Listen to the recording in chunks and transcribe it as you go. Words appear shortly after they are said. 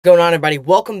Going on, everybody?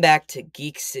 Welcome back to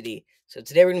Geek City. So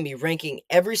today we're going to be ranking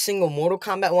every single Mortal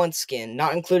Kombat 1 skin,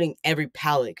 not including every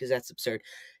palette, because that's absurd.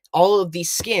 All of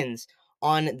these skins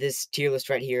on this tier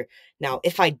list right here. Now,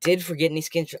 if I did forget any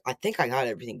skins, I think I got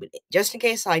everything, but just in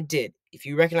case I did, if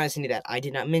you recognize any that I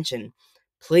did not mention,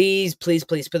 please, please,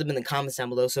 please put them in the comments down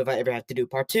below, so if I ever have to do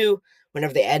part 2,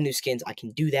 whenever they add new skins, I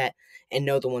can do that and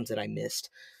know the ones that I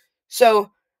missed. So,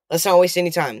 let's not waste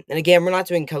any time. And again, we're not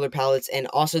doing color palettes, and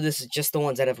also this is just the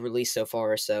ones that have released so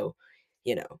far, so,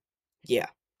 yeah.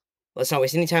 Let's not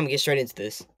waste any time and get straight into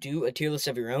this. Do a tier list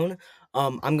of your own.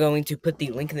 I'm going to put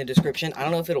the link in the description. I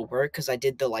don't know if it'll work because I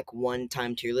did the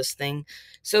one-time tier list thing.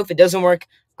 So if it doesn't work,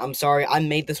 I'm sorry. I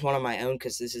made this one on my own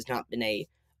because this has not been a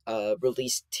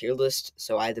released tier list,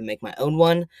 so I had to make my own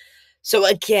one. So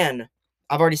again,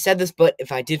 I've already said this, but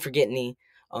if I did forget any,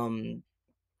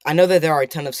 I know that there are a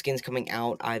ton of skins coming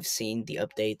out. I've seen the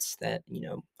updates that,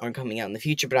 aren't coming out in the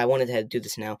future, but I wanted to do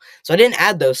this now. So I didn't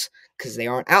add those because they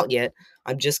aren't out yet.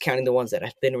 I'm just counting the ones that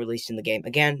have been released in the game.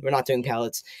 Again, we're not doing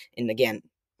palettes. And again,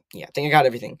 yeah, I think I got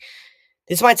everything.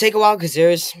 This might take a while because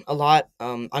there's a lot.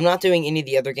 I'm not doing any of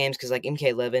the other games because like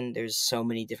MK11, there's so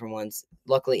many different ones.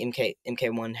 Luckily,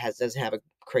 MK1 doesn't have a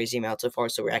crazy amount so far,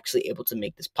 so we're actually able to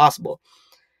make this possible.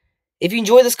 If you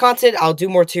enjoy this content, I'll do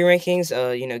more tier rankings.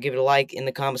 Give it a like in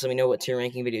the comments. Let me know what tier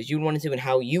ranking videos you would want to do and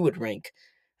how you would rank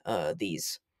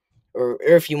these. Or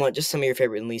if you want just some of your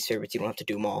favorite and least favorites, you don't have to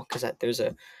do them all because there's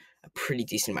a pretty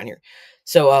decent amount here.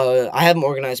 So I have them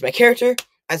organized by character.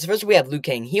 As the first, we have Liu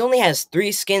Kang. He only has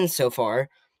 3 skins so far.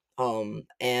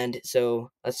 And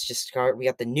so let's just start. We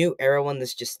got the new era one. This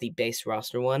is just the base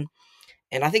roster one,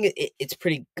 and I think it's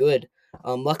pretty good.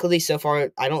 Luckily, so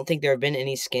far, I don't think there have been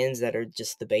any skins that are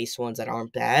just the base ones that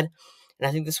aren't bad, and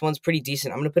I think this one's pretty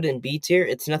decent. I'm gonna put it in B tier.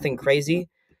 It's nothing crazy,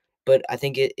 but I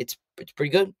think it's pretty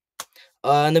good.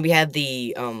 And then we have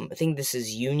the I think this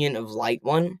is Union of Light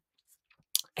one,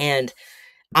 and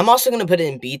I'm also gonna put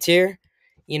it in B tier.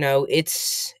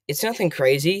 It's nothing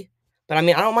crazy, but I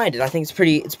mean I don't mind it. I think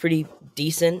it's pretty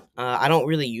decent. I don't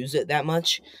really use it that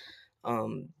much,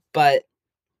 but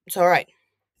it's all right.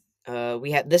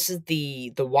 We have this is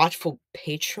the Watchful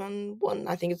Patron one.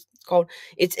 I think it's called.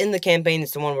 It's in the campaign.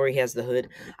 It's the one where he has the hood.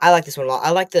 I like this one a lot.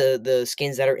 I like the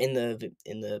skins that are in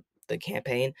the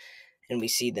campaign, and we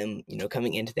see them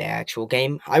coming into the actual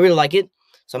game. I really like it,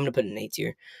 so I'm gonna put it in A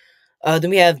tier. Then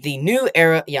we have the new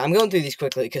era. Yeah, I'm going through these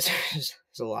quickly because there's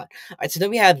a lot. All right, so then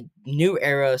we have new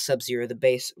era Sub-Zero, the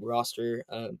base roster,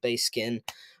 base skin.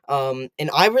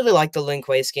 And I really like the Lin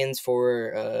Kuei skins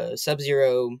for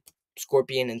Sub-Zero,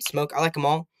 Scorpion, and Smoke. I like them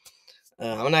all.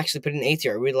 I'm gonna actually put in A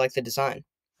tier. I really like the design.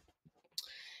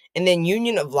 And then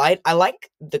Union of Light, I like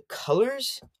the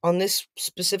colors on this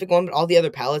specific one, but all the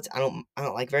other palettes I don't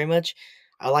like very much.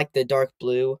 I like the dark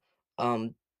blue,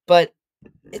 but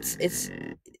it's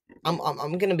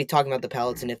I'm gonna be talking about the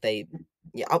palettes, and if they,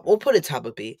 yeah, we'll put it top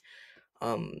of B,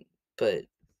 um, but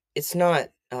it's not,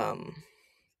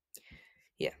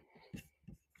 yeah,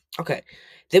 okay.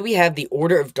 Then we have the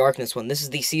Order of Darkness one. This is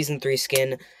the Season 3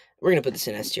 skin. We're gonna put this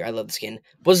in S tier. I love the skin.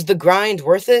 Was the grind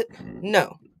worth it?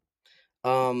 No.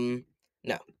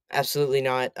 No, absolutely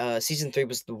not. Season 3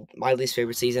 was my least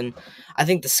favorite season. I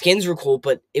think the skins were cool,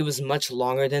 but it was much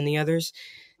longer than the others,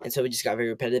 and so it just got very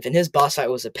repetitive, and his boss fight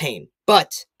was a pain.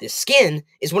 But this skin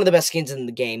is one of the best skins in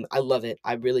the game. I love it.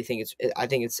 I really think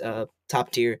it's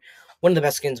top tier. One of the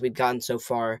best skins we've gotten so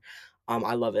far.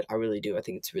 I love it. I really do. I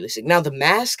think it's really sick. Now the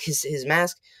mask, his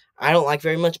mask, I don't like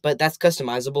very much, but that's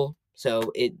customizable,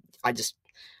 so I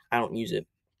don't use it.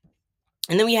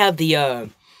 And then we have the I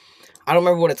don't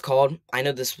remember what it's called. I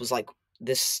know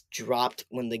this dropped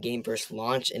when the game first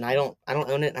launched, and I don't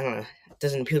own it. I don't know. It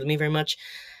doesn't appeal to me very much.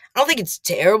 I don't think it's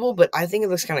terrible, but I think it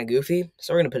looks kind of goofy,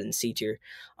 so we're gonna put it in C tier.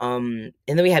 And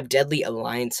then we have Deadly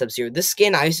Alliance Sub-Zero. This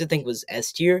skin I used to think was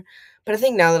S tier, but I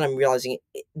think now that I'm realizing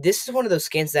it, this is one of those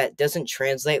skins that doesn't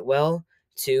translate well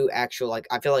to actual, like,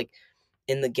 I feel like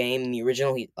in the game, in the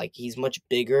original, he's much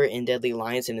bigger in Deadly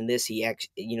Alliance, and in this he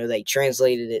they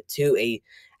translated it to a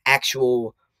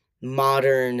actual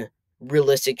modern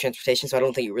realistic transportation, so I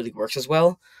don't think it really works as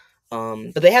well.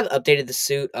 But they have updated the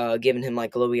suit, giving him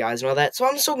like glowy eyes and all that. So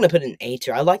I'm still gonna put it in A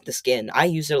tier. I like the skin. I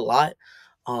use it a lot.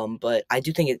 But I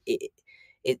do think it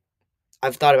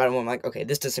I've thought about it more. I'm like, okay,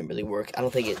 this doesn't really work. I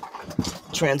don't think it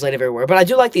translated everywhere. But I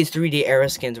do like these 3D era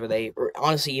skins or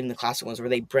honestly even the classic ones where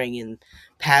they bring in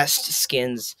past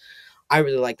skins. I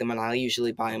really like them, and I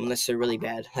usually buy them unless they're really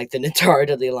bad, like the Nintendo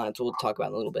Deadly Alliance. We'll talk about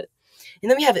in a little bit.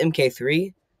 And then we have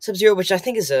MK3 Sub-Zero, which I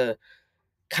think is a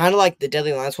kind of like the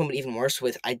Deadly Alliance one, but even worse.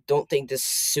 With I don't think this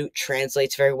suit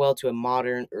translates very well to a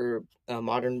modern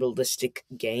realistic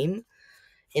game,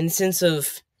 in the sense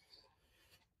of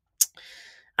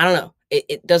I don't know.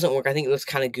 It doesn't work. I think it looks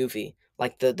kind of goofy.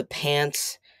 Like the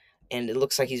pants, and it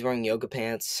looks like he's wearing yoga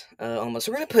pants. Almost.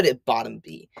 We're gonna put it bottom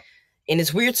B. And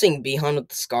it's weird seeing Bihan with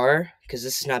the scar, because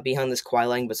this is not Bihan, this Kwai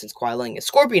Lang, but since Kwai Lang is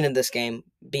Scorpion in this game,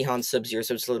 Bihan's Sub-Zero,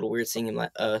 so it's a little weird seeing him,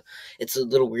 it's a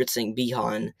little weird seeing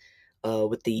Bihan,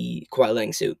 with the Kwai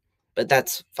Lang suit. But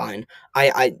that's fine.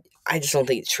 I just don't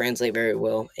think it translates very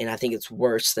well, and I think it's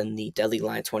worse than the Deadly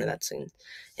Alliance one in that scene.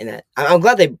 I'm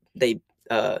glad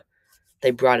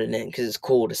they brought it in, because it's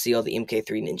cool to see all the MK3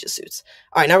 ninja suits.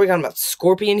 Alright, now we're talking about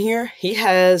Scorpion here. He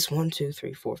has 1, 2,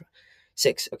 3, 4, 5,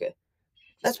 6, okay.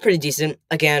 That's pretty decent.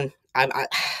 Again, I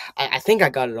think I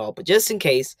got it all, but just in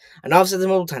case, I know I've said this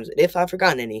multiple times, but if I've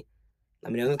forgotten any,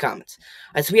 let me know in the comments.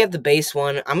 Alright, so we have the base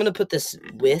one. I'm gonna put this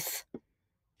with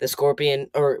the Scorpion,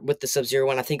 or with the Sub-Zero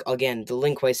one. I think, again, the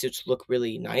Lin Kuei suits look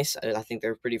really nice. I think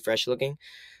they're pretty fresh looking.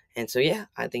 And so, yeah,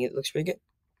 I think it looks pretty good.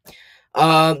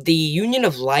 The Union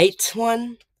of Light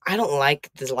one, I don't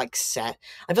like this, like, set.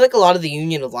 I feel like a lot of the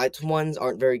Union of Light ones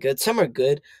aren't very good. Some are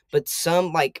good, but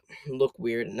some, like, look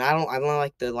weird. And I don't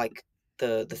like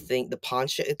the thing, the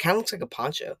poncho. It kind of looks like a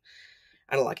poncho.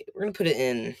 I don't like it. We're gonna put it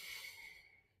in,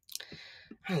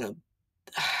 I don't know,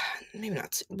 maybe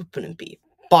not C. We'll put it in B.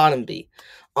 Bottom B.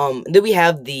 Then we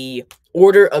have the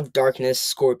Order of Darkness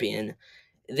Scorpion.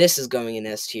 This is going in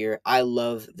S tier. I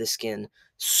love this skin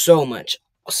so much.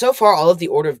 So far, all of the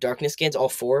Order of Darkness skins, all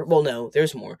 4. Well, no,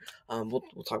 there's more. We'll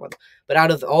talk about them. But out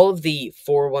of all of the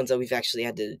 4 ones that we've actually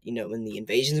had to, in the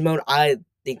invasions mode, I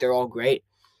think they're all great.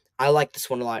 I like this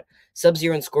one a lot.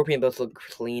 Sub-Zero and Scorpion both look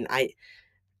clean. I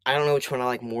don't know which one I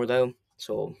like more though,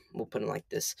 so we'll put them like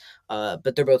this.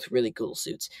 But they're both really cool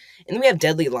suits. And then we have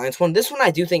Deadly Alliance one. This one I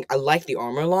do think I like the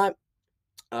armor a lot.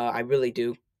 I really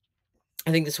do.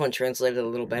 I think this one translated a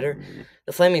little better.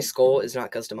 The Flaming Skull is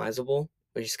not customizable,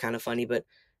 which is kind of funny, but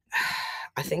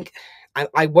I think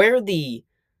I wear the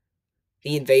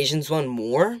Invasions one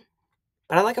more,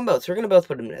 but I like them both. So we're going to both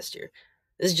put them in S tier.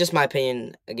 This is just my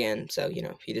opinion, again, so,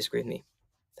 if you disagree with me,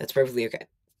 that's perfectly okay.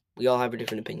 We all have our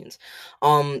different opinions.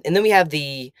 And then we have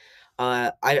the,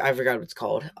 I forgot what it's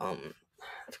called. I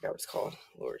forgot what it's called,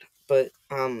 Lord. But,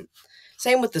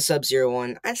 same with the Sub-Zero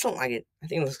one. I just don't like it. I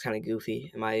think it looks kind of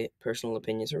goofy, in my personal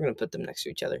opinion, so we're going to put them next to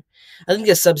each other. I think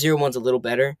the Sub-Zero one's a little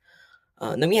better.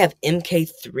 And then we have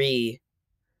MK3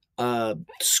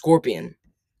 Scorpion.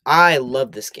 I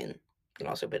love this skin. You can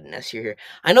also put an S here.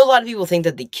 I know a lot of people think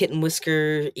that the kitten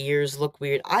whisker ears look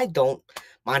weird. I don't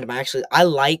mind them, actually. I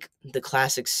like the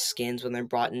classic skins when they're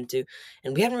brought into,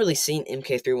 and we haven't really seen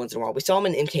MK3 once in a while. We saw him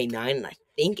in MK9 and I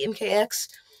think MKX,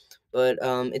 but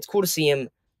it's cool to see him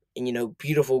in,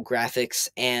 beautiful graphics,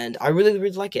 and I really,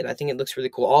 really like it. I think it looks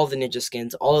really cool. All of the ninja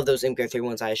skins, all of those MK3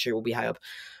 ones, I assure will be high up.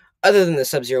 Other than the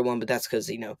Sub-Zero one, but that's because,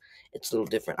 it's a little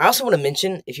different. I also want to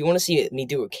mention, if you want to see me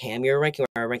do a cameo ranking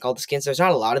where I rank all the skins, there's not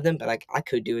a lot of them, but I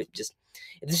could do it. Just,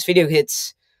 if this video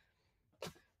hits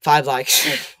 5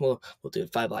 likes, we'll do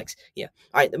it, 5 likes. Yeah.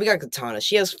 Alright, then we got Katana.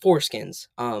 She has 4 skins.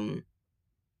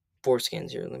 4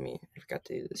 skins here. I forgot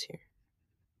to do this here.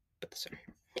 Put this in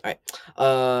here.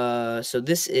 Alright. So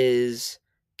this is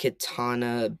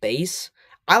Katana base.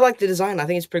 I like the design. I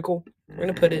think it's pretty cool. We're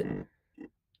going to put it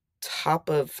top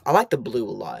of, I like the blue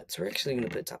a lot, so we're actually gonna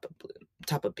put top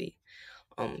of B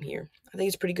here. I think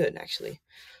it's pretty good, actually.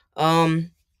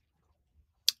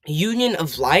 Union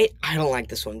of Light, I don't like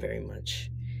this one very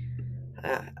much.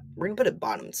 We're gonna put it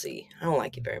bottom C. I don't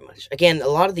like it very much. Again, a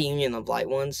lot of the Union of Light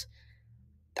ones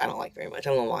I don't like very much. I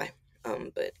don't know why,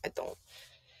 but I don't.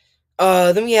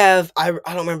 Then we have, I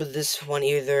don't remember this one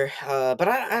either, but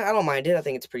I don't mind it. I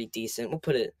think it's pretty decent. We'll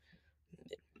put it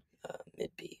mid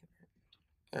B.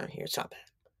 Here, it's not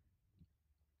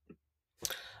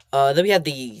bad. Then we have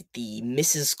the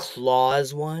Mrs.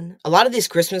 Claus one. A lot of these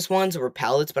Christmas ones were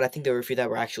palettes, but I think there were a few that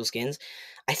were actual skins.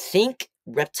 I think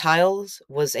Reptiles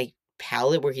was a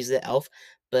palette where he's the elf,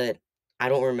 but I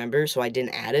don't remember, so I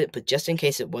didn't add it. But just in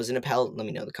case it wasn't a palette, let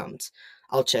me know in the comments.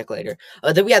 I'll check later.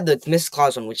 Then we had the Mrs.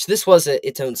 Claus one, which this was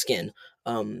its own skin.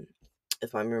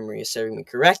 If my memory is serving me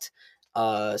correct.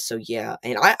 So yeah,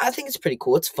 and I think it's pretty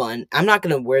cool. It's fun. I'm not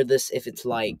gonna wear this if it's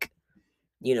like,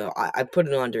 I put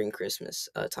it on during Christmas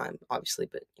time, obviously,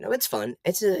 but it's fun.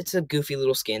 It's a goofy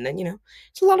little skin, and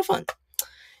it's a lot of fun.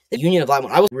 The Union of Light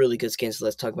one, I was really good skins. So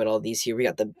let's talk about all these here. We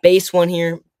got the base one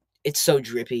here. It's so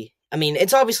drippy. I mean,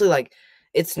 it's obviously like,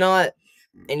 it's not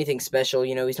anything special.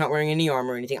 He's not wearing any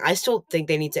armor or anything. I still think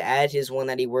they need to add his one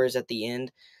that he wears at the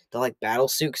end, the like battle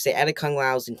suit, because they added Kung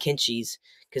Lao's and Kenchi's,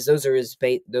 because those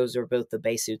are both the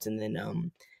base suits, and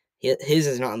then his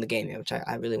is not in the game yet, which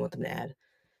I really want them to add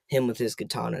him with his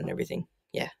katana and everything.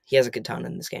 Yeah, he has a katana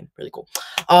in this game. Really cool.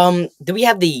 Do we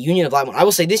have the Union of Light one? I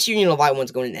will say this Union of Light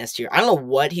one's going in S tier. I don't know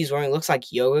what he's wearing. It looks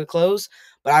like yoga clothes,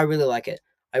 but I really like it.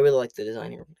 I really like the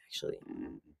design here, actually.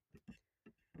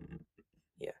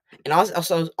 Yeah, and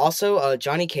also,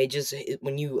 Johnny Cage's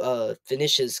when you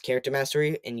finish his character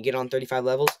mastery and you get on 35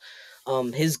 levels,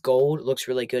 his gold looks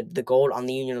really good. The gold on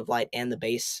the Union of Light and the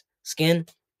base skin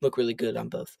look really good on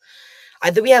both. I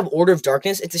think we have Order of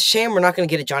Darkness. It's a shame we're not going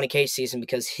to get a Johnny Cage season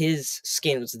because his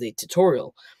skin was the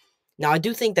tutorial. Now I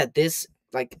do think that this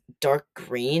like dark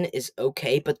green is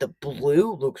okay, but the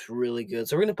blue looks really good.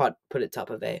 So we're gonna put it top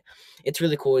of A. It's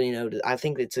really cool, you know. I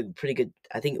think it's a pretty good.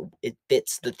 I think it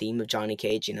fits the theme of Johnny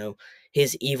Cage. You know,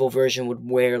 his evil version would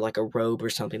wear like a robe or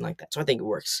something like that. So I think it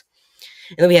works.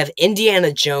 And then we have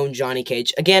Indiana Jones Johnny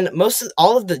Cage. Again,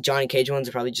 all of the Johnny Cage ones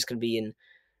are probably just gonna be in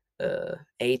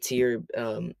A tier,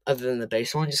 other than the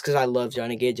base one, just because I love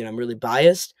Johnny Cage and I'm really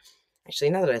biased. Actually,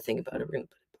 now that I think about it,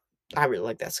 I really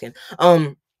like that skin.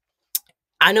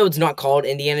 I know it's not called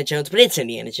Indiana Jones, but it's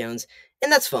Indiana Jones,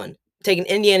 and that's fun. Taking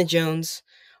Indiana Jones,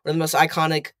 one of the most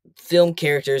iconic film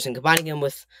characters, and combining him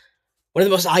with one of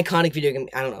the most iconic video game.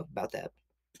 I don't know about that,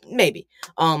 maybe.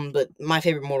 But my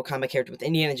favorite Mortal Kombat character with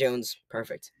Indiana Jones,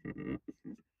 perfect. So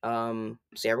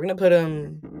yeah, we're gonna put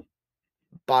him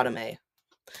bottom A,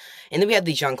 and then we have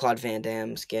the Jean-Claude Van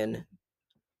Damme skin.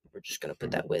 We're just gonna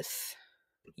put that with,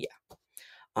 yeah.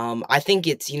 I think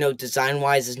it's, you know,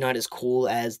 design-wise is not as cool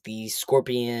as the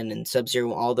Scorpion and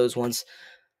Sub-Zero, all those ones.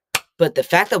 But the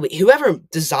fact that whoever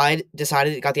decided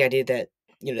got the idea that,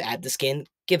 you know, to add the skin,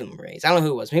 give him a raise. I don't know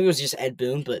who it was. Maybe it was just Ed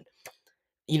Boon, but,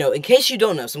 you know, in case you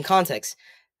don't know, some context.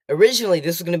 Originally,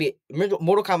 this was going to be,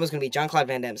 Mortal Kombat was going to be Jean-Claude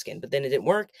Van Damme skin, but then it didn't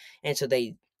work, and so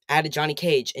they added Johnny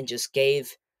Cage and just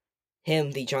gave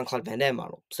him the Jean-Claude Van Damme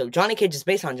model. So Johnny Cage is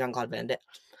based on Jean-Claude Van Damme.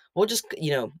 We'll just,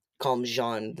 you know, call him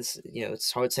Jean. This, you know,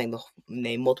 it's hard saying the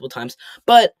name multiple times,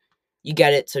 but you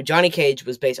get it. So Johnny Cage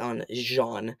was based on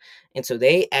Jean, and so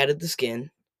they added the skin,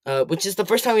 which is the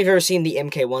first time we've ever seen the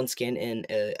MK1 skin in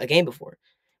a game before.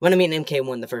 When I mean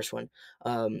MK1, the first one,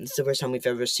 it's the first time we've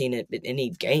ever seen it in any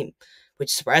game,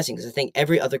 which is surprising because I think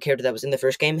every other character that was in the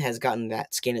first game has gotten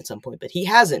that skin at some point, but he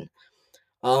hasn't.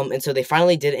 And so they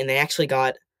finally did it, and they actually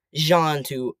got Jean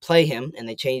to play him, and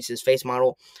they changed his face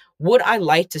model. Would I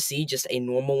like to see just a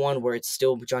normal one where it's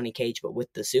still Johnny Cage but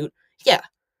with the suit? Yeah.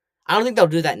 I don't think they'll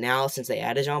do that now since they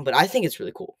added Jean, but I think it's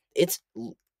really cool.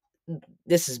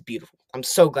 This is beautiful. I'm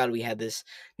so glad we had this.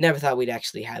 Never thought we'd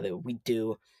actually have it. We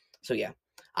do. So yeah.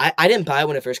 I didn't buy it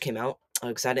when it first came out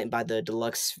because I didn't buy the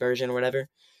deluxe version or whatever.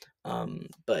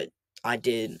 But I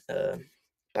did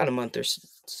about a month or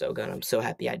so ago, and I'm so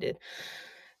happy I did.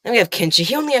 Then we have Kenshi.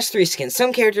 He only has 3 skins.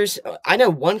 Some characters, I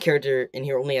know one character in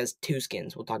here only has 2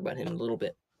 skins. We'll talk about him in a little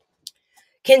bit.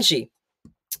 Kenshi,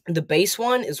 the base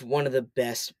one is one of the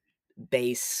best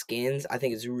base skins. I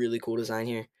think it's a really cool design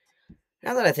here.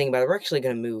 Now that I think about it, we're actually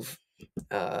gonna move.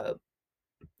 We're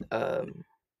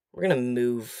gonna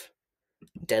move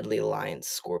Deadly Alliance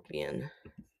Scorpion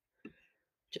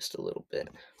just a little bit.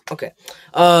 Okay.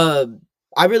 I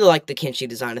really like the Kenshi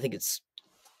design. I think it's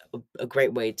a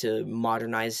great way to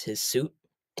modernize his suit.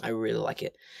 I really like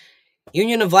it.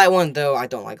 Union of Light one, though, I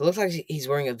don't like. It looks like he's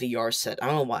wearing a VR set. I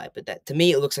don't know why, but that to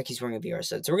me, it looks like he's wearing a VR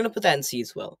set. So we're going to put that in C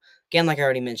as well. Again, like I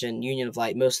already mentioned, Union of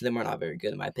Light, most of them are not very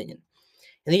good, in my opinion.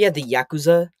 And then you have the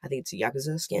Yakuza. I think it's a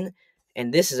Yakuza skin.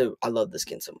 And this is I love this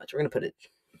skin so much. We're going to put it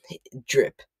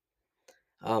drip.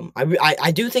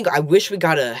 I do think, I wish we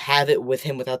got to have it with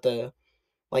him without the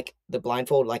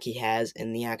blindfold like he has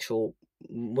in the actual,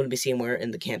 wouldn't be seeing where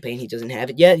in the campaign he doesn't have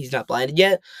it yet. He's not blinded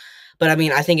yet. But I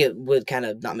mean, I think it would kind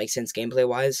of not make sense gameplay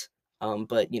wise.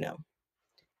 But you know,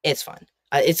 it's fine.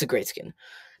 It's a great skin.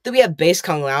 Then we have base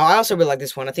Kung Lao. I also really like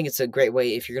this one. I think it's a great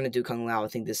way if you're gonna do Kung Lao. I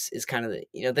think this is kind of the,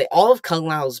 you know, all of Kung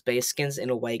Lao's base skins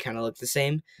in a way kind of look the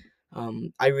same.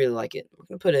 I really like it. We're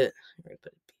gonna put it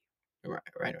right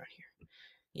around here.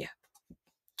 Yeah.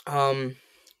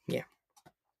 Yeah.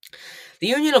 The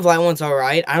Union of Light one's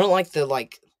alright. I don't like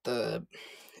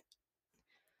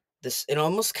this. It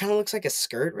almost kind of looks like a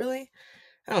skirt, really.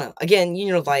 I don't know. Again,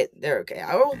 Union of Light, they're okay.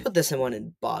 I will put this in one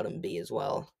in bottom B as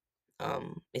well.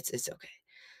 It's okay.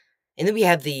 And then we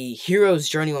have the Hero's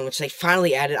Journey one, which they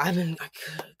finally added.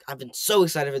 I've been so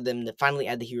excited for them to finally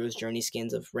add the Hero's Journey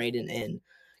skins of Raiden and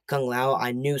Kung Lao.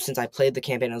 I knew since I played the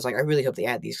campaign, I was like, I really hope they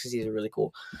add these because these are really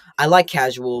cool. I like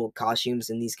casual costumes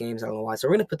in these games. I don't know why. So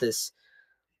we're gonna put this.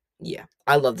 Yeah,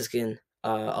 I love the skin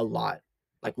a lot.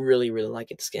 Like really, really like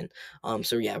the skin.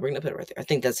 So yeah, we're gonna put it right there. I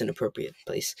think that's an appropriate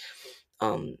place.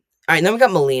 All right, now we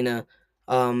got Melina.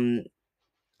 I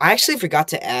actually forgot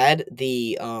to add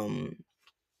the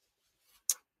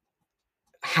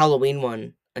Halloween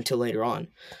one until later on.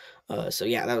 So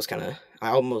yeah, that was kind of, I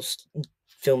almost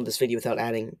filmed this video without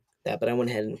adding that, but I went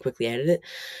ahead and quickly added it.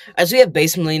 As we have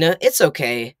base Melina, it's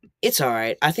okay. It's all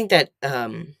right. I think that I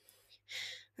don't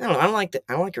know. I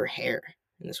don't like her hair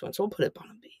in this one, so we'll put it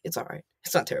bottom B. It's all right.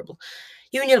 It's not terrible.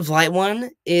 Union of Light one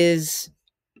is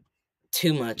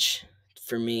too much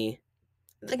for me.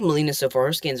 I think Melina so far,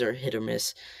 her skins are hit or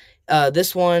miss.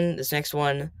 This next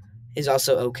one is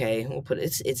also okay. We'll put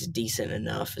it's decent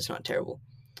enough. It's not terrible.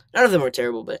 None of them are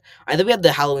terrible, but then we have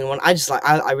the Halloween one. I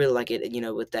really like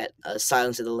it. With that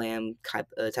Silence of the Lamb type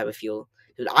of feel.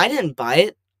 Dude, I didn't buy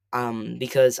it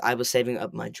because I was saving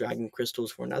up my dragon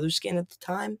crystals for another skin at the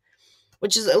time,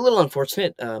 which is a little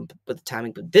unfortunate with the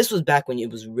timing. But this was back when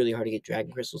it was really hard to get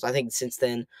dragon crystals. I think since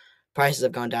then prices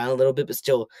have gone down a little bit, but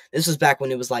still, this was back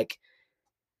when it was like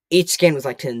each skin was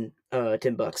like $10.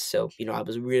 So I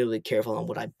was really careful on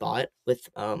what I bought with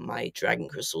my dragon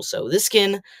crystals. So this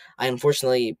skin, I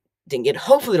unfortunately didn't get.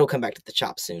 Hopefully, it'll come back to the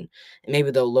shop soon, and maybe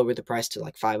they'll lower the price to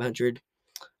like 500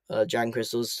 dragon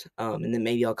crystals, and then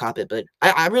maybe I'll cop it. But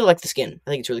I really like the skin. I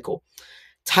think it's really cool.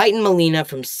 Titan Melina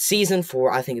from season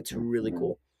 4. I think it's really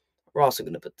cool. We're also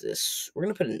gonna put this. We're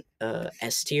gonna put an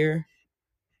S tier.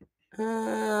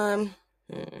 I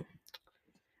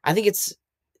think it's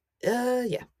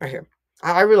yeah, right here.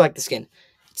 I really like the skin.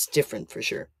 It's different for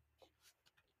sure.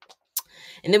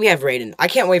 And then we have Raiden. I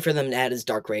can't wait for them to add his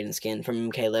Dark Raiden skin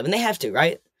from MK11. They have to,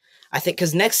 right? I think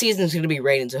because next season is going to be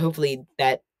Raiden, so hopefully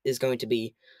that is going to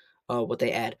be what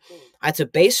they add. It's a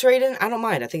base Raiden. I don't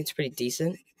mind. I think it's pretty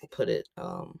decent. We'll put it.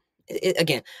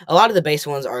 Again, a lot of the base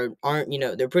ones aren't.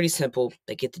 They're pretty simple.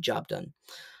 They get the job done.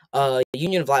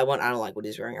 Union of Light one. I don't like what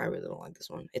he's wearing. I really don't like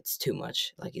this one. It's too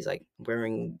much. Like he's like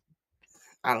wearing.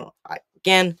 I don't know.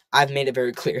 Again, I've made it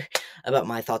very clear about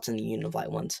my thoughts on the Union of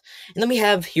Light ones. And then we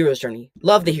have Hero's Journey.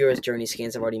 Love the Hero's Journey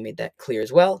skins. I've already made that clear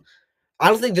as well. I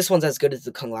don't think this one's as good as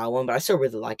the Kung Lao one, but I still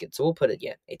really like it. So we'll put it,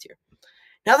 A tier.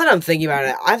 Now that I'm thinking about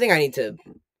it, I think I need to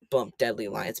bump Deadly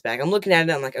Alliance back. I'm looking at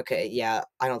it, I'm like, okay, yeah,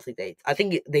 I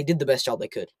think they did the best job they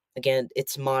could. Again,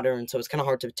 it's modern, so it's kind of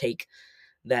hard to take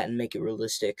that and make it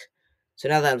realistic. So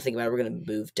now that I'm thinking about it, we're going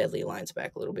to move Deadly Alliance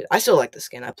back a little bit. I still like the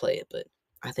skin. I play it, but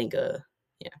I think,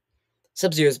 yeah.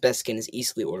 Sub-Zero's best skin is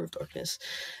easily Order of Darkness.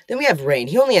 Then we have Rain.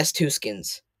 He only has 2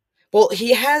 skins. Well,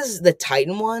 he has the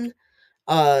Titan one,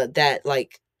 that,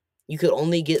 like, you could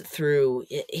only get through.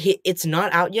 It's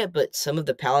not out yet, but some of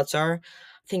the palettes are.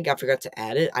 I think I forgot to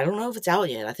add it. I don't know if it's out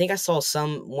yet. I think I saw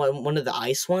one of the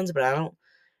ice ones, but I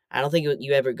don't think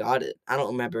you ever got it. I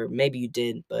don't remember. Maybe you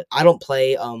did, but I don't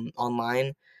play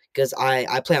online because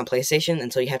I play on PlayStation,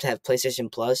 and so you have to have PlayStation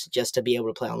Plus just to be able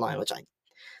to play online,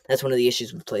 that's one of the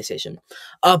issues with PlayStation.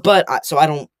 So I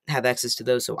don't have access to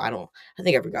those, so I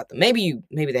think I ever got them. Maybe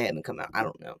they haven't come out. I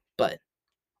don't know, but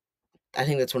I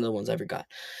think that's one of the ones I ever got.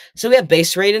 So we have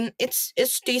Base Raiden.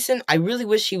 It's decent. I really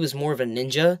wish he was more of a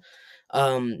ninja.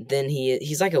 Then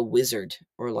he's like a wizard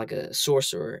or like a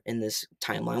sorcerer in this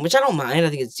timeline, which I don't mind. I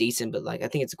think it's decent, but like I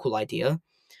think it's a cool idea.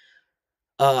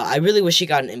 I really wish he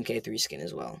got an MK3 skin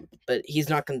as well, but he's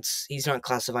not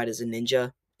classified as a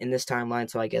ninja in this timeline,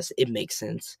 so I guess it makes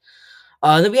sense.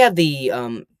 Then we have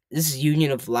the this is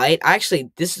Union of Light.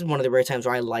 This is one of the rare times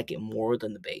where I like it more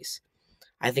than the base.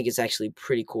 I think it's actually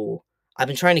pretty cool. I've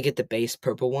been trying to get the base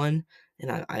purple one,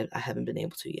 and I haven't been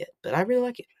able to yet, but I really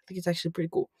like it. I think it's actually pretty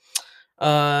cool.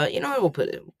 We'll put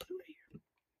it right here.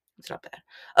 It's not bad.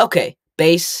 Okay,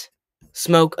 base.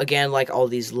 Smoke, again, like all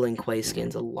these Lin Kuei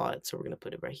skins a lot, so we're going to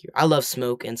put it right here. I love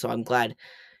Smoke, and so I'm glad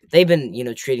they've been,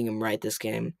 treating him right this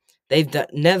game.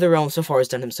 NetherRealm so far has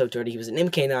done him so dirty. He was an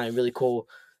MK9, really cool,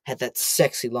 had that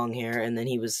sexy long hair, and then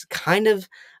he was kind of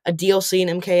a DLC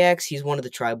in MKX. He's one of the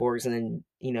Triborgs, and then,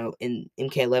 in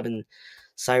MK11,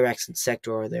 Cyrax and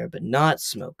Sector are there, but not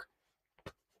Smoke.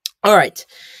 Alright,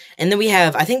 and then we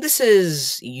have, I think this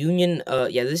is Union,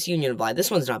 this Union of Light.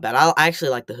 This one's not bad. I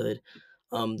actually like the hood.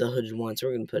 The hooded one, so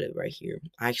we're gonna put it right here.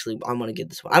 I want to get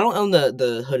this one. I don't own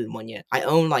the hooded one yet. I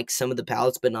own like some of the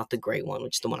palettes, but not the gray one,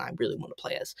 which is the one I really want to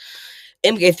play as.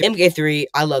 MK3.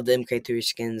 I love the MK3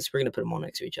 skins. We're gonna put them all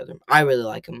next to each other. I really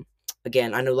like them.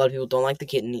 Again, I know a lot of people don't like the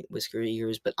kitten whisker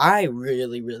ears, but I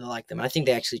really, really like them. I think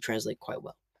they actually translate quite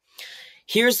well.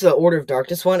 Here's the Order of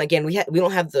Darkness one. Again, we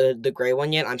don't have the gray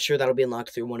one yet. I'm sure that'll be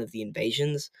unlocked through one of the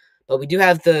invasions, but we do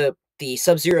have the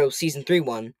Sub-Zero Season 3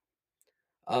 one.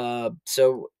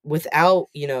 So without,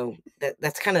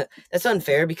 that's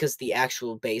unfair because the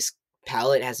actual base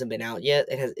palette hasn't been out yet.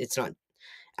 It's not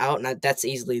out, and that's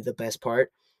easily the best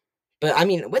part. But I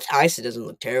mean, with ice, it doesn't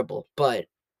look terrible, but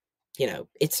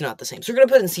it's not the same. So we're gonna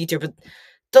put it in C tier. But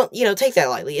don't, take that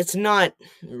lightly. It's not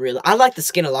really. I like the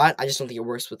skin a lot. I just don't think it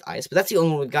works with ice. But that's the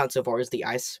only one we've gotten so far is the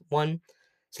ice one.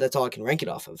 So that's all I can rank it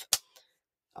off of.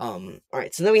 All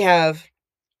right. So then we have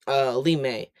Lee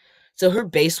May. So her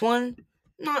base one,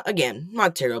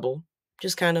 not terrible.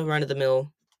 Just kind of run of the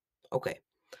mill. Okay.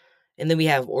 And then we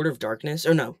have Order of Darkness.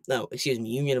 Or no, excuse me,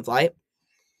 Union of Light.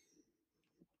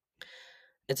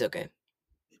 It's okay.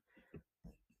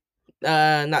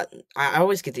 Not. I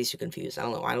always get these two confused. I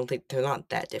don't know. I don't think they're not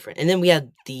that different. And then we have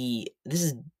this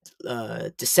is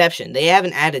Deception. They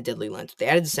haven't added Deadly Lens. They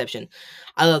added Deception.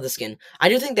 I love the skin. I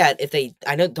do think that if they,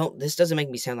 I know, don't, this doesn't make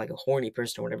me sound like a horny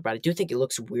person or whatever, but I do think it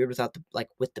looks weird without the, like,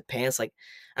 with the pants. Like,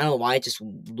 I don't know why it just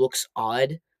looks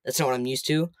odd. That's not what I'm used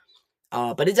to.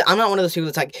 But I'm not one of those people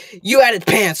that's like, you added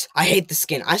pants. I hate the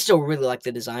skin. I still really like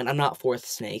the design. I'm not Fourth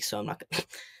Snake, so I'm not gonna.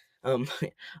 um,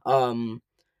 um,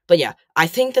 but yeah, I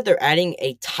think that they're adding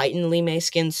a Titan Lime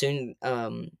skin soon.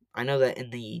 I know that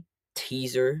in the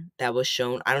teaser that was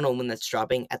shown, I don't know when that's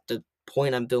dropping. At the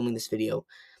point I'm filming this video,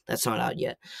 that's not out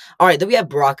yet. All right, then we have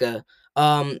Braca.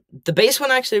 The base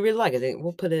one I actually really like. I think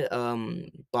we'll put it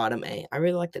bottom A. I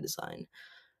really like the design.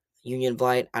 Union of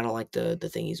Light, I don't like the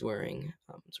thing he's wearing.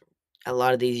 A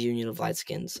lot of these Union of Light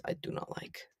skins I do not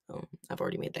like. I've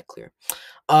already made that clear.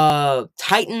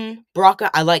 Titan Braca,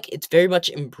 I like. It's very much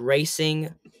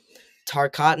embracing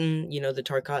Tarkatan, the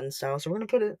Tarkatan style. So we're gonna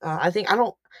put it. I think I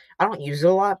don't use it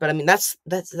a lot, but I mean that's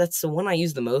the one I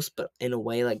use the most. But in a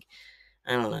way, like,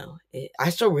 I don't know. I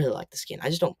still really like the skin. I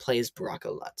just don't play as Braca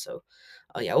a lot. So,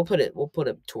 yeah, we'll put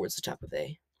it towards the top of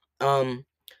A.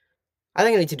 I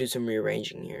think I need to do some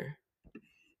rearranging here.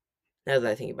 Now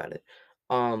that I think about it.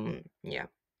 Yeah.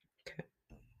 Okay.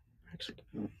 Actually.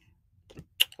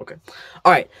 Okay.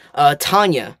 Alright.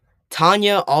 Tanya.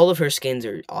 Tanya, all of her skins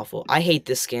are awful. I hate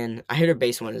this skin. I heard her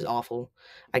base one is awful.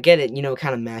 I get it, it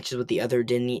kind of matches with the other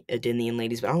Adinian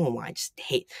ladies, but I don't know why. I just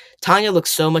hate. Tanya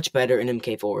looks so much better in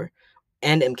MK4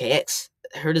 and MKX.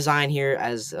 Her design here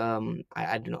as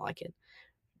I do not like it.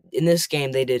 In this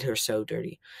game, they did her so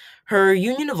dirty. Her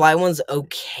Union of Light one's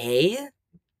okay.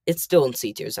 It's still in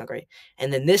C tier. It's not great.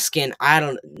 And then this skin, I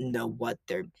don't know what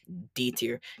they're D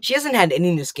tier. She hasn't had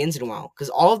any new skins in a while because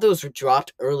all of those were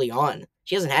dropped early on.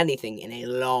 She hasn't had anything in a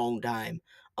long time.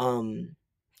 Kind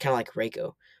of like Reiko.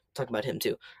 We'll talk about him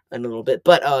too in a little bit.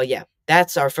 But yeah,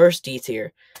 that's our first D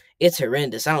tier. It's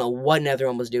horrendous. I don't know what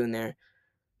Netherrealm was doing there.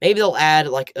 Maybe they'll add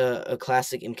like a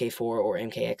classic MK4 or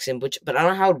MKX in, but I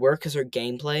don't know how it would work because her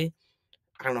gameplay.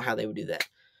 I don't know how they would do that.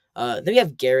 Then we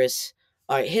have Garrus.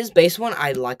 Alright, his base one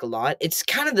I like a lot. It's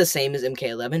kind of the same as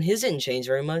MK11. His didn't change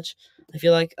very much, I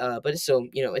feel like. But it's still,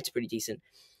 it's pretty decent.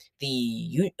 The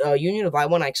Union of Light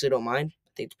one I actually don't mind.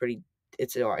 I think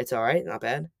it's alright, not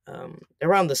bad.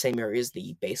 Around the same area as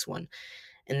the base one.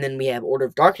 And then we have Order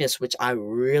of Darkness, which I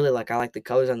really like. I like the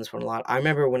colors on this one a lot. I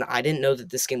remember when I didn't know that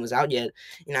this skin was out yet,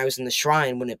 and I was in the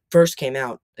shrine when it first came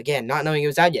out. Again, not knowing it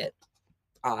was out yet.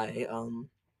 I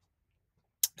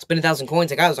spent 1,000 coins.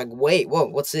 Like, I was like, wait, whoa,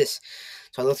 what's this?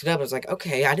 So I looked it up. I was like,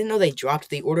 okay, I didn't know they dropped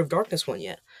the Order of Darkness one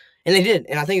yet. And they did,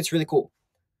 and I think it's really cool.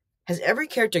 Has every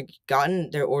character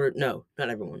gotten their Order? No, not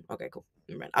everyone. Okay, cool.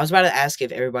 Never mind. I was about to ask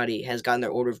if everybody has gotten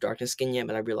their Order of Darkness skin yet,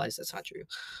 but I realized that's not true.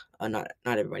 Not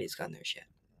everybody's gotten theirs yet.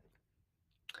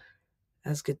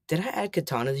 That's good. Did I add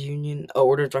Katana's Union? Oh,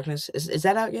 Order of Darkness? Is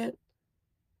that out yet?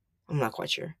 I'm not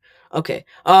quite sure. Okay.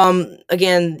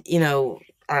 Again,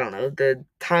 I don't know. The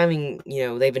timing,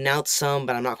 they've announced some,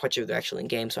 but I'm not quite sure if they're actually in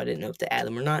game, so I didn't know if to add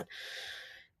them or not.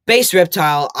 Base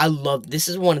Reptile, I love. This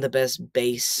is one of the best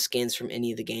base skins from any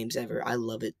of the games ever. I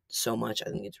love it so much. I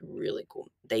think it's really cool.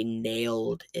 They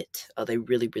nailed it. They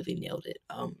really, really nailed it.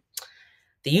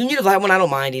 The Union of Light one, I don't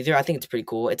mind either. I think it's pretty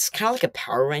cool. It's kind of like a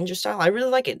Power Ranger style. I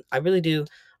really like it. I really do.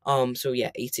 So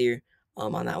yeah, A tier.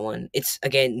 On that one, it's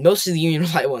again most of the Union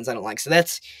of Light ones I don't like. So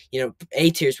that's A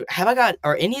tiers.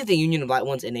 Are any of the Union of Light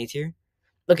ones in A tier?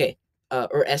 Okay,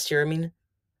 or S tier. I mean,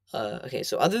 okay.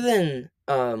 So other than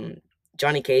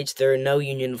Johnny Cage, there are no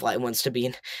Union of Light ones to be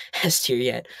in S tier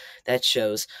yet. That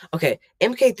shows. Okay,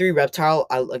 MK3 Reptile.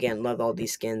 I again love all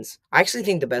these skins. I actually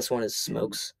think the best one is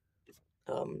Smokes.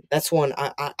 That's one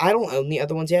I don't own the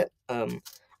other ones yet.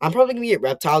 I'm probably gonna get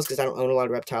Reptiles because I don't own a lot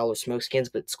of Reptile or Smoke skins,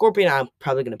 but Scorpion I'm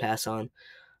probably gonna pass on.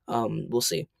 We'll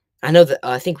see. I know that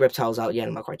I think Reptile's out yet.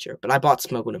 I'm not quite sure, but I bought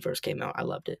Smoke when it first came out. I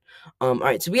loved it. All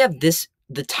right, so we have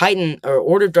the Titan or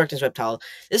Order of Darkness Reptile.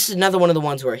 This is another one of the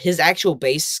ones where his actual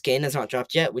base skin has not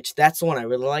dropped yet, which that's the one I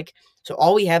really like. So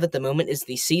all we have at the moment is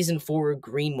the Season 4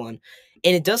 green one,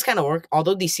 and it does kind of work.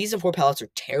 Although the Season 4 palettes are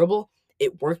terrible,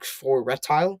 it works for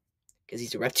Reptile because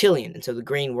he's a reptilian, and so the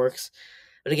green works.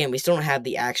 But again, we still don't have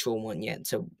the actual one yet,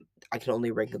 so I can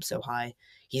only rank him so high.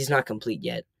 he's not complete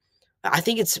yet. I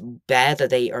think it's bad that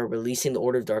they are releasing the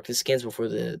Order of Darkness skins before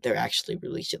they're actually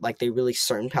released. Like they release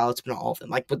certain palettes, but not all of them.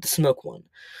 Like with the smoke one,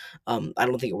 I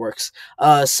don't think it works.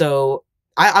 So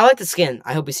I like the skin.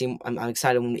 I hope we see. I'm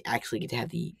excited when we actually get to have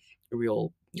the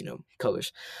real,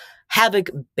 colors. Havoc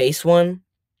base one,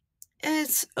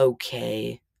 it's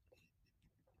okay.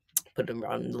 Put them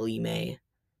on Lime.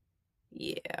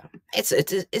 Yeah,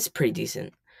 it's pretty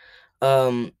decent.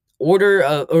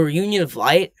 Order or Union of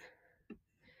Light,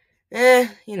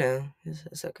 it's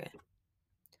okay.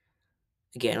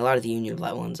 Again, a lot of the Union of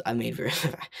Light ones I made very.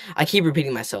 I keep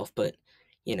repeating myself, but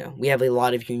we have a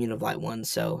lot of Union of Light ones,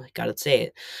 so gotta say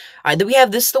it. All right, then we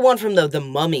have this is the one from the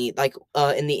Mummy, like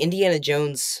in the Indiana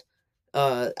Jones.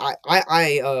 I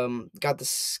got the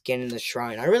skin in the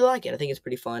shrine. I really like it. I think it's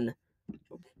pretty fun.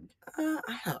 I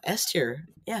don't know, S tier.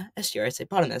 Yeah, S tier. I'd say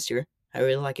bottom S tier. I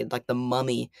really like it, like the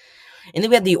Mummy. And then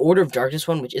we have the Order of Darkness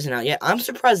one, which isn't out yet. I'm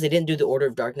surprised they didn't do the Order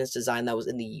of Darkness design that was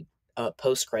in the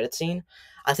post-credit scene.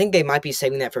 I think they might be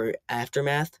saving that for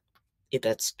Aftermath. If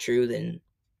that's true, then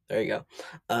there you go.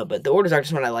 But the Order of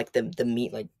Darkness one, I like the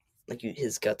meat,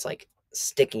 his guts, like,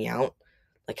 sticking out.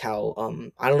 Like how,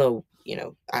 I don't know,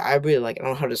 I really like it. I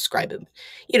don't know how to describe it.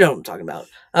 You know what I'm talking about.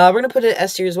 We're going to put it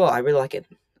S tier as well. I really like it.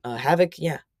 Havoc,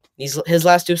 yeah. His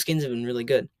last 2 skins have been really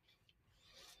good.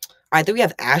 Alright, then we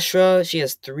have Astra. She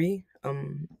has 3.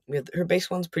 Her base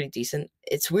one's pretty decent.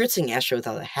 It's weird seeing Astra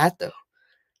without a hat, though.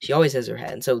 She always has her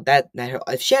hat, and so that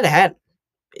if she had a hat,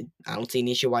 I don't see an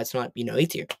issue why it's not, A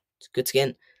tier. It's good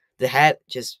skin. The hat,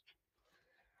 just,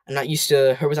 I'm not used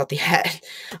to her without the hat.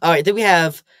 Alright, then we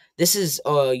have, this is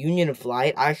Union of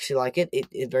Light. I actually like it.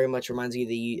 It very much reminds me of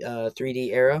the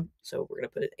 3D era, so we're going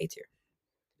to put it A tier.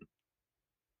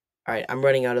 Alright, I'm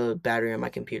running out of battery on my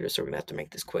computer, so we're going to have to make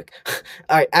this quick.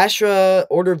 Alright, Astra,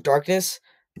 Order of Darkness.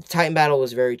 The Titan battle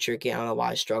was very tricky. I don't know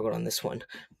why I struggled on this one.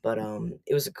 But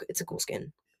it's a cool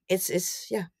skin. It's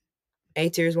yeah. A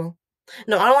tier as well.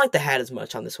 No, I don't like the hat as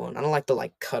much on this one. I don't like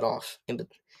the cut off.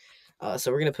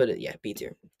 So we're going to put it, yeah, B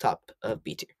tier. Top of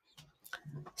B tier.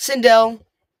 Sindel.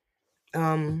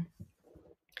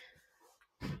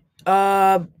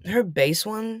 Her base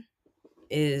one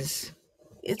is...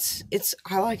 It's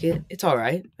I like it. It's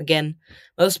alright. Again,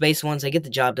 most base ones, they get the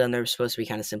job done. They're supposed to be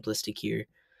kind of simplistic here.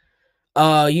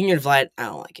 Union of Light, I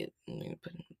don't like it. I'm gonna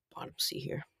put it bottom C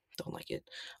here. Don't like it.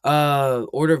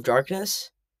 Order of Darkness.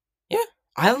 Yeah.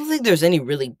 I don't think there's any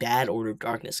really bad Order of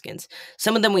Darkness skins.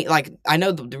 Some of them I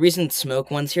know the reason Smoke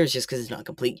one's here is just because it's not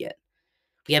complete yet.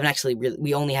 We haven't actually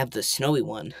we only have the snowy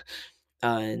one.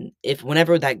 And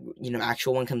whenever that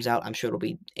actual one comes out, I'm sure it'll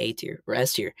be A tier or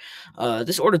S tier.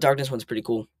 This Order of Darkness one's pretty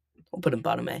cool. I'll put him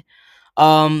bottom A.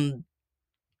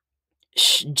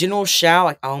 General Shao.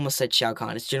 I almost said Shao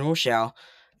Kahn. It's General Shao.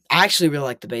 I actually really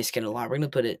like the base skin a lot. We're gonna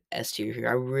put it S tier here.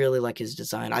 I really like his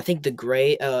design. I think the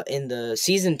gray in the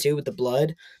season 2 with the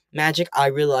blood magic, I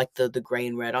really like the gray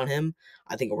and red on him.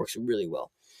 I think it works really well.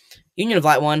 Union of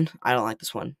Light one, I don't like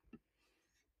this one.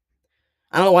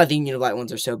 I don't know why the Union of Light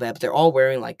ones are so bad, but they're all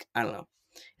wearing I don't know.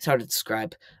 It's hard to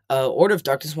describe. Order of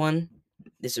Darkness one,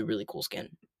 this is a really cool skin.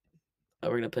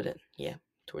 We're gonna put it, yeah,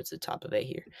 towards the top of A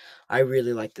here. I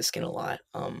really like this skin a lot.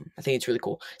 I think it's really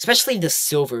cool, especially the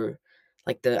silver.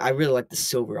 I really like the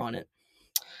silver on it.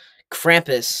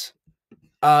 Krampus,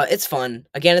 it's fun.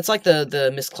 Again, it's like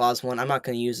the Miss Claus one. I'm not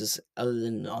gonna use this other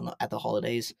than at the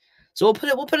holidays. So we'll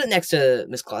put it next to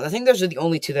Miss Claus. I think those are the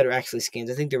only 2 that are actually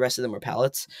skins. I think the rest of them are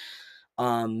palettes.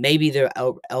 Maybe the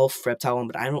elf reptile one,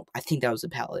 but I think that was a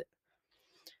palette.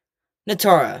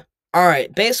 Natara.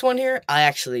 Alright, base one here,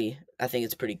 I think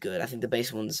it's pretty good. I think the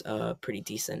base one's pretty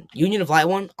decent. Union of Light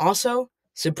one, also,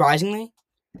 surprisingly,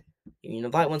 Union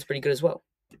of Light one's pretty good as well.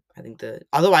 I think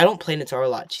although I don't play Natara a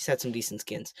lot, she's had some decent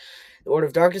skins. The Order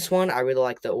of Darkness one, I really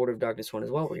like the Order of Darkness one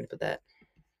as well. We're gonna put that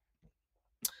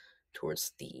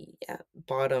towards the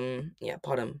bottom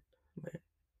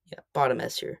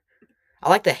S here. I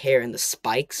like the hair and the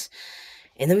spikes.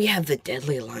 And then we have the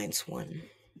Deadly Alliance one.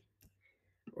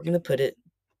 We're going to put it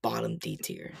bottom D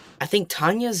tier. I think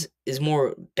Tanya's is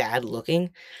more bad looking,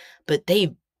 but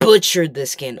they butchered the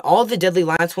skin. All the Deadly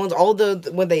Alliance ones, all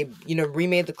when they,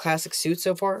 remade the classic suit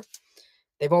so far,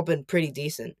 they've all been pretty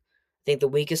decent. I think the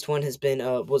weakest one has been,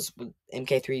 was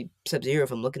MK3 Sub-Zero,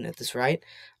 if I'm looking at this right.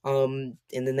 And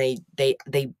then they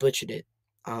butchered it.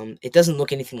 It doesn't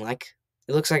look anything like,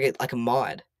 it looks like a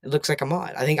mod. It looks like a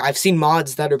mod. I think I've seen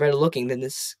mods that are better looking than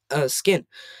this skin.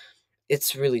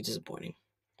 It's really disappointing.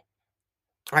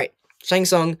 Alright, Shang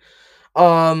Tsung.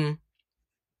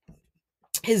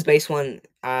 His base one,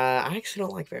 I actually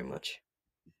don't like very much.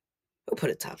 We'll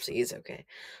put it top C, it's okay.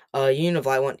 Union of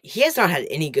Light one, he has not had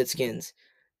any good skins.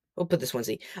 We'll put this one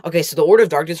C. Okay, so the Order of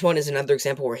Darkness one is another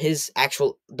example where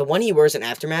the one he wears in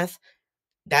Aftermath,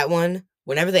 that one,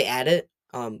 whenever they add it,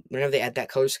 whenever they add that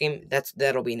color scheme,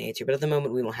 that'll be an A tier. But at the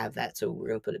moment, we don't have that, so we're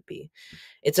gonna put it B.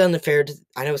 It's unfair.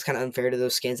 I know it's kind of unfair to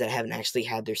those skins that haven't actually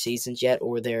had their seasons yet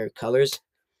or their colors.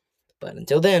 But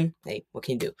until then, hey, what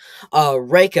can you do?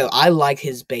 Reiko, I like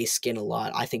his base skin a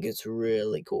lot. I think it's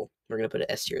really cool. We're gonna put it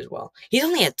S tier as well. He's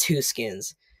only had 2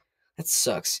 skins. That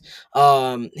sucks.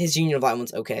 His Union of Light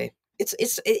one's okay.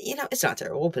 It's not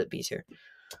terrible. We'll put it B tier.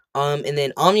 And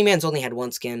then Omni-Man's only had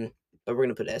 1 skin, but we're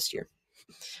gonna put S tier.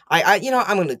 I'm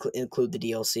gonna include the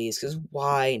DLCs because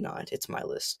why not? It's my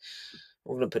list.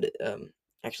 We're gonna put it.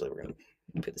 Actually, we're gonna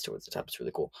put this towards the top. It's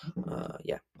really cool.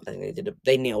 Yeah, I think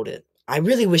they nailed it. I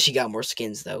really wish he got more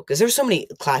skins though, because there's so many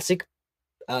classic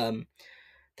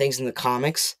things in the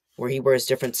comics where he wears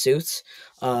different suits.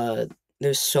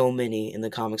 There's so many in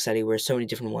the comics that he wears so many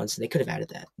different ones. They could have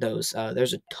added those.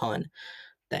 There's a ton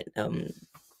that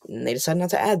they decided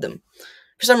not to add them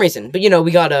for some reason. But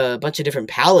we got a bunch of different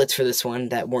palettes for this one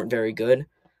that weren't very good.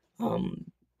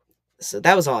 So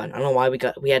that was odd. I don't know why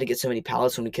we had to get so many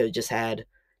palettes when we could have just had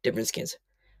different skins.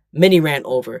 Mini rant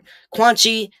over. Quan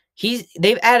Chi,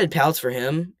 they've added palettes for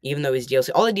him, even though he's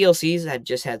DLC. All the DLCs have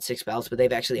just had 6 palettes, but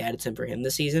they've actually added some for him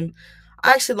this season.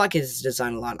 I actually like his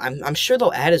design a lot. I'm sure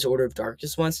they'll add his Order of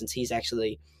Darkness one since he's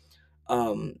actually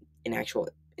an actual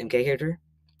MK character.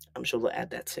 I'm sure they'll add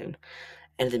that soon.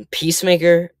 And then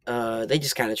Peacemaker, they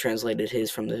just kind of translated his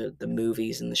from the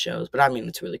movies and the shows, but I mean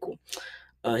it's really cool.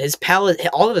 His palette,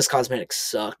 all of his cosmetics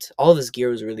sucked. All of his gear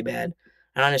was really bad.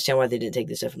 I don't understand why they didn't take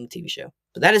this stuff from the TV show.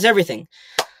 But that is everything.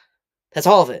 That's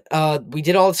all of it. We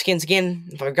did all the skins again.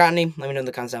 If I've got any, let me know in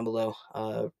the comments down below.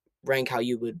 Rank how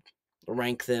you would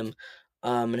rank them.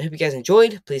 And I hope you guys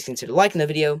enjoyed. Please consider liking the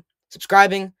video,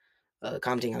 subscribing,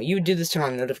 commenting how you would do this, turn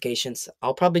on notifications.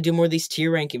 I'll probably do more of these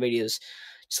tier ranking videos.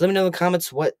 Just let me know in the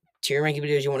comments what tier ranking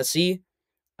videos you want to see.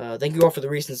 Thank you all for the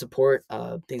recent support.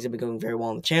 Things have been going very well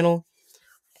on the channel.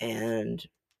 And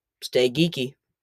stay geeky.